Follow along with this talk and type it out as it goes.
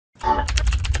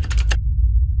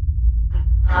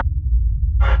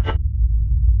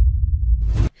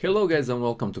Hello guys and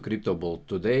welcome to Crypto Bolt.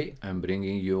 Today I'm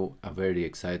bringing you a very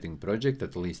exciting project,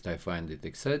 at least I find it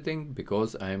exciting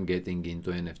because I am getting into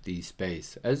NFT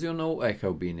space. As you know, I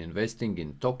have been investing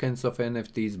in tokens of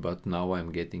NFTs, but now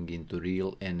I'm getting into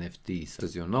real NFTs.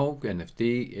 As you know,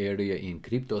 NFT area in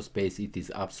crypto space, it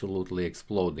is absolutely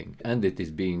exploding and it is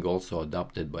being also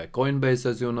adopted by Coinbase.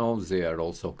 As you know, they are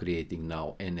also creating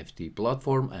now NFT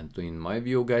platform, and in my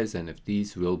view guys,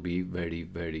 NFTs will be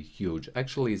very huge.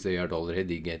 Actually they are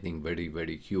already getting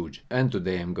very huge, and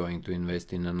today I'm going to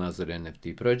invest in another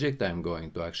NFT project. I'm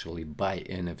going to actually buy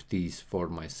NFTs for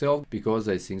myself because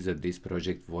I think that this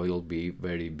project will be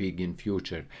very big in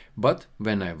future. But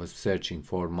when I was searching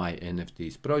for my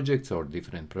NFTs projects or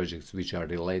different projects which are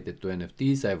related to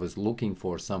NFTs, I was looking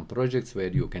for some projects where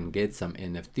you can get some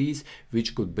NFTs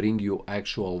which could bring you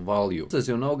actual value. As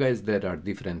you know guys, there are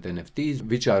different NFTs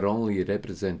which are only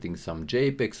representing some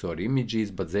JPEGs or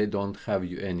images, but they don't have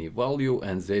any value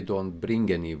and they don't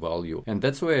bring any value. And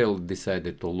that's why I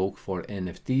decided to look for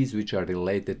NFTs which are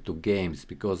related to games,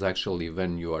 because actually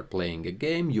when you are playing a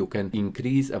game you can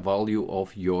increase a value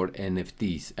of your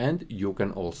NFTs and you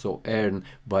can also earn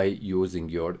by using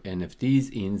your NFTs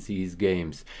in these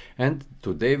games. And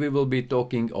today we will be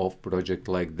talking of project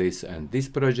like this, and this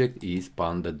project is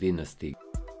Panda Dynasty.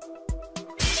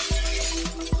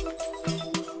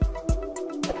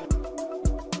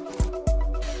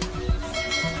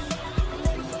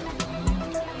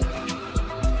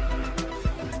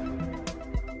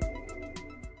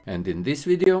 And in this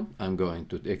video I'm going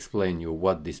to explain you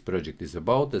what this project is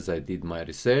about, as I did my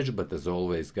research. But as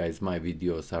always guys, my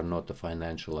videos are not a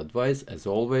financial advice. As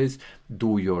always,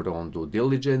 do your own due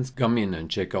diligence, come in and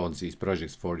check out these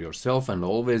projects for yourself, and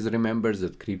always remember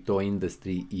that crypto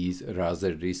industry is a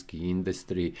rather risky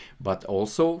industry, but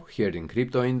also here in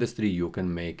crypto industry you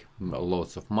can make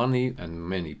lots of money, and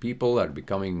many people are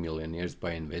becoming millionaires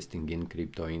by investing in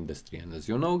crypto industry. And as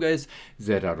you know guys,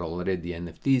 there are already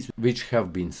NFTs which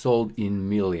have been sold in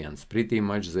millions. Pretty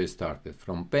much they started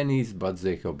from pennies, but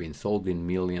they have been sold in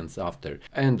millions after.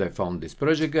 And I found this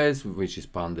project guys, which is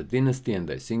Panda Dynasty, and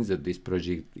I think that this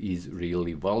project is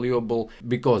really valuable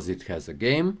because it has a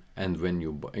game, and when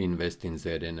you invest in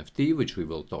their NFT, which we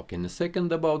will talk in a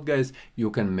second about guys, you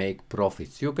can make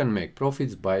profits. You can make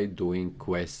profits by doing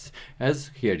quests, as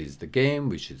here is the game,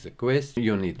 which is a quest.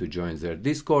 You need to join their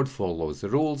Discord, follow the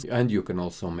rules, and you can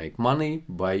also make money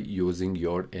by using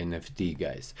your NFT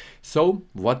guys. So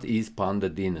what is Panda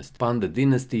Dynasty? Panda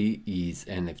Dynasty is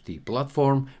NFT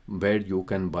platform where you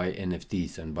can buy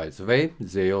NFTs, and by the way,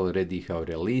 they already have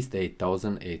released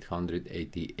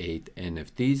 8,888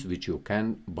 NFTs which you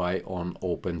can buy on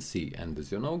OpenSea. And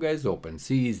as you know guys,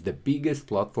 OpenSea is the biggest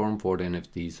platform for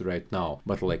NFTs right now.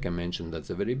 But like I mentioned at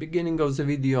the very beginning of the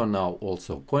video, now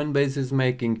also Coinbase is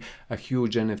making a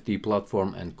huge NFT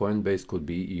platform, and Coinbase could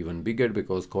be even bigger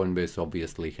because Coinbase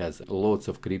obviously has lots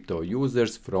of crypto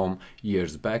users from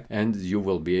years back, and you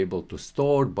will be able to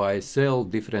store, buy, sell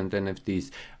different NFTs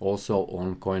also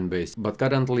on Coinbase. But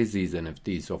currently these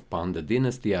NFTs of Panda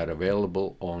Dynasty are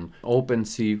available on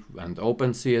OpenSea, and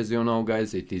OpenSea, as you know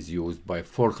guys, it is used by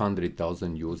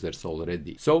 400,000 users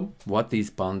already. So what is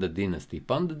Panda Dynasty?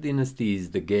 Panda Dynasty is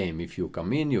the game. If you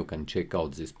come in, you can check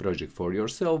out this project for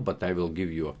yourself, but I will give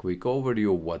you a quick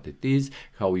overview what it is,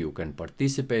 how you can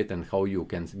participate, and how you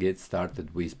can get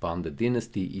started with Panda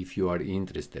Dynasty if you are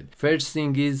interested. First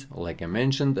thing is, like I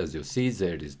mentioned, as you see,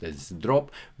 there is this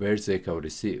drop where they have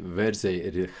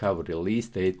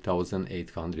released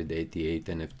 8,888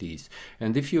 NFTs.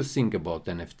 And if you think about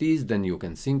NFTs, then you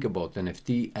can think about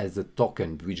NFT as a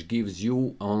token which gives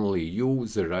you, only you,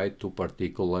 the right to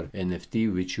particular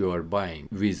NFT which you are buying.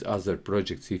 With other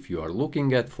projects, if you are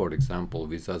looking at, for example,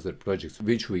 with other projects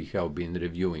which we have been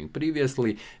reviewing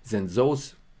previously, then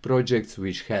those projects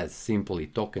which has simply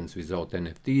tokens without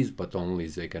NFTs, but only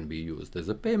they can be used as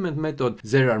a payment method,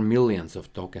 there are millions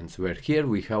of tokens, where here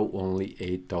we have only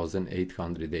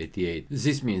 8,888.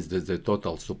 This means that the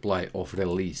total supply of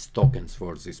released tokens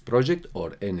for this project,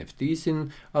 or NFTs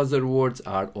in other words,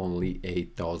 are only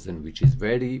 8,000, which is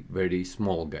very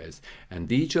small guys.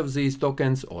 And each of these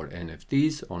tokens or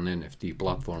NFTs on NFT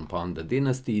platform Panda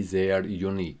Dynasty, they are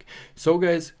unique. So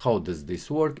guys, how does this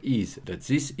work is that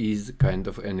this is kind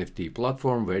of NFT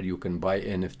platform where you can buy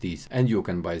NFTs, and you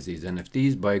can buy these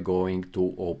NFTs by going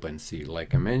to OpenSea.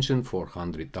 Like I mentioned,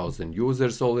 400,000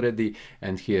 users already,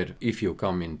 and here if you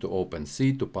come into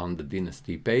OpenSea to Panda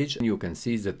Dynasty page, you can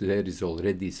see that there is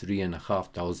already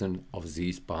 3,500 of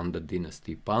these Panda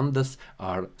Dynasty pandas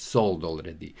are sold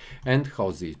already. And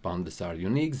how these pandas are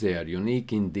unique? They are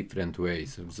unique in different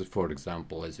ways. For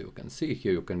example, as you can see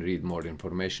here, you can read more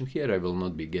information here. I will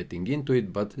not be getting into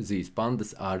it, but these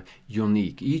pandas are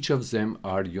unique. Each of them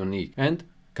are unique, and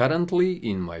currently,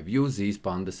 in my view, these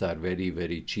pandas are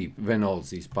very cheap. When all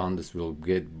these pandas will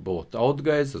get bought out,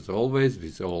 guys, as always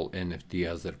with all NFT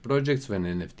other projects, when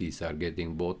NFTs are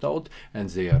getting bought out and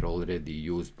they are already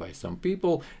used by some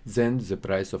people, then the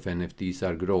price of NFTs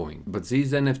are growing. But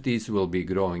these NFTs will be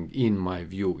growing, in my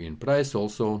view, in price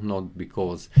also, not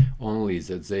because only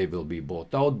that they will be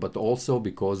bought out, but also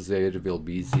because there will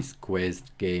be this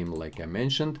quest game, like I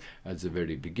mentioned at the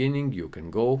very beginning. You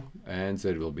can go and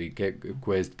there will be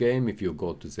quest game. If you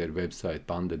go to their website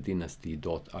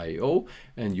pandadynasty.io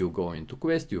and you go into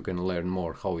quest, you can learn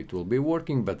more how it will be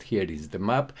working. But here is the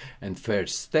map, and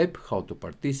first step how to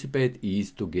participate is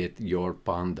to get your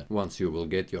panda. Once you will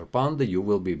get your panda, you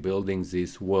will be building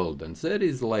this world, and there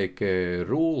is like a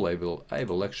rule. I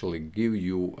will actually give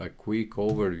you a quick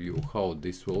overview how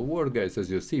this will work, guys.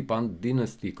 As you see, Panda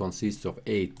Dynasty consists of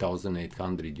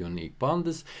 8,800 unique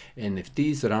pandas,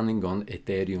 NFTs running on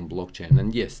Ethereum blockchain,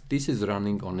 and yes, this is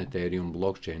running on Ethereum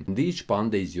blockchain. And each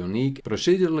panda is unique,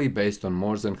 procedurally based on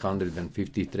more than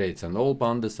 150 traits, and all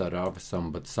pandas are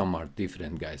awesome, but some are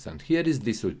different, guys. And here is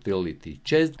this utility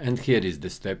chest, and here is the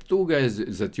step 2, guys,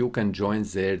 that you can join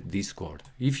their Discord.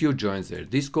 If you join their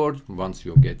Discord, once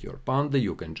you get your panda,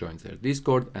 you can join their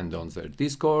Discord, and on their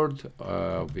Discord,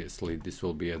 obviously this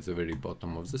will be at the very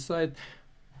bottom of the site.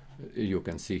 You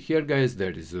can see here, guys,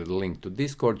 there is a link to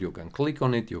Discord. You can click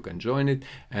on it, you can join it,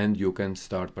 and you can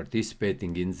start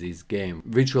participating in this game,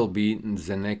 which will be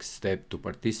the next step to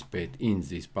participate in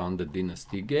this Panda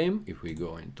Dynasty game. If we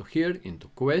go into here, into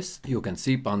quest, you can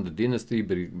see Panda Dynasty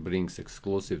brings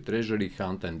exclusive treasury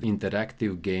hunt and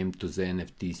interactive game to the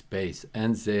NFT space,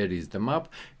 and there is the map,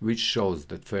 which shows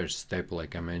that first step,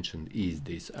 like I mentioned, is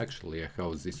this. Actually, I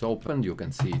have this open. You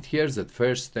can see it here. That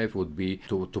first step would be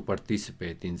to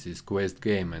participate in this quest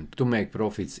game and to make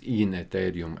profits in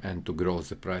Ethereum and to grow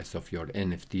the price of your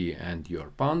NFT and your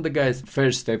panda, guys.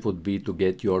 First step would be to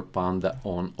get your panda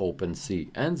on OpenSea,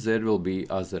 and there will be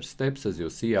other steps, as you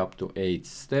see, up to 8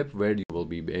 steps where you will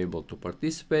be able to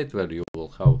participate, where you will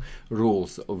have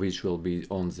rules which will be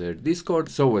on their Discord.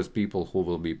 So as people who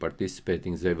will be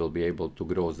participating, they will be able to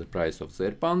grow the price of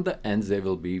their panda, and they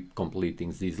will be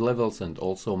completing these levels and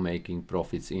also making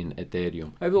profits in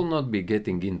Ethereum. I will not be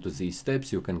getting into these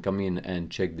steps. You can come in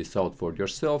and check this out for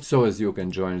yourself, so as you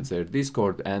can join their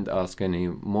Discord and ask any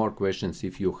more questions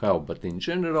if you have. But in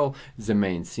general, the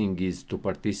main thing is to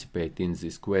participate in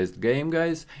this quest game,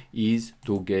 guys, is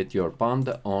to get your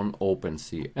panda on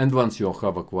OpenSea. And once you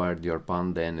have acquired your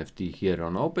panda NFT here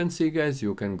on OpenSea, guys,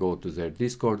 you can go to their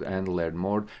Discord and learn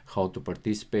more how to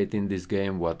participate in this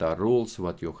game, what are rules,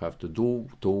 what you have to do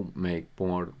to make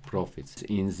more profits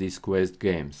in this quest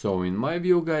game. So in my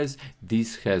view, guys,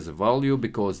 this has value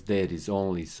because there is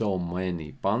only so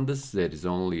many pandas. There is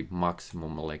only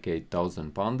maximum like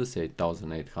 8,000 pandas,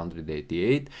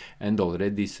 8,888, and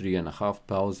already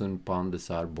 3,500 pandas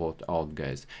are bought out,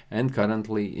 guys. And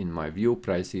currently, in my view,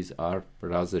 prices are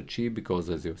rather cheap because,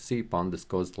 as you see, pandas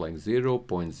cost like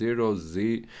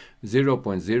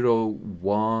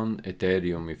 0.01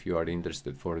 Ethereum. If you are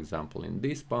interested, for example, in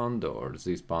this panda, or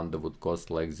this panda would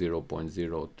cost like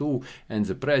 0.02, and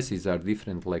the prices are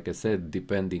different, like I said,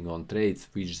 depending on traits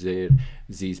which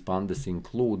these pandas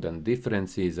include and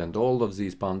differences, and all of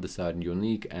these pandas are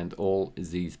unique, and all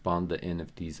these panda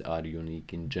NFTs are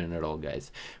unique in general,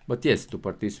 guys. But yes, to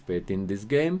participate in this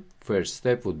game, first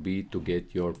step would be to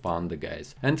get your panda,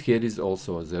 guys. And here is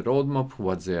also the roadmap,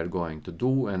 what they are going to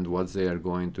do and what they are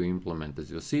going to implement.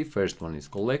 As you see, first one is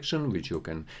collection, which you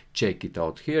can check it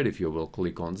out here. If you will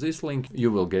click on this link,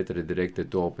 you will get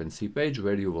redirected to OpenSea page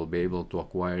where you will be able to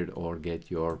acquire or get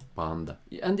your panda.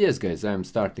 And yes, guys, I am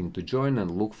starting to join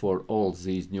and look for all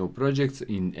these new projects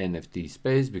in NFT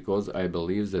space because I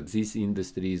believe that this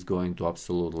industry is going to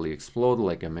absolutely explode.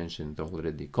 Like I mentioned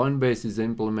already, Coinbase is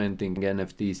implementing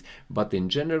NFTs, but in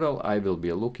general I will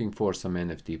be looking for some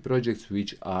NFT projects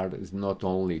which are not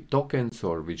only tokens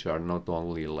or which are not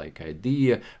only like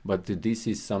idea, but this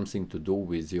is something to do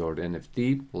with your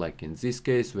NFT, like in this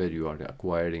case where you are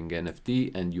acquiring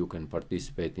NFT and you can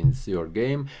participate in your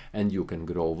game and you can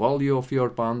grow value of your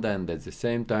panda, and at the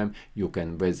same time you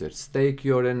can whether stake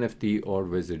your NFT or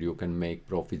whether you can make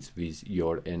profits with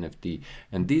your NFT.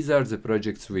 And these are the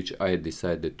projects which I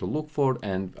decided to look for,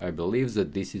 and I believe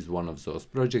that this is one of those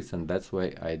projects, and that's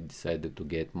why I decided to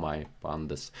get my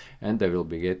pandas. And I will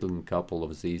be getting a couple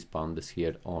of these pandas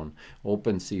here on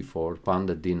OpenSea for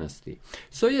Panda Dynasty.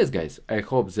 So yes guys, I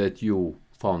hope that you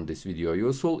found this video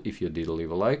useful. If you did,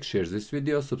 leave a like, share this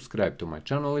video, subscribe to my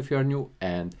channel if you are new,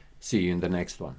 and see you in the next one.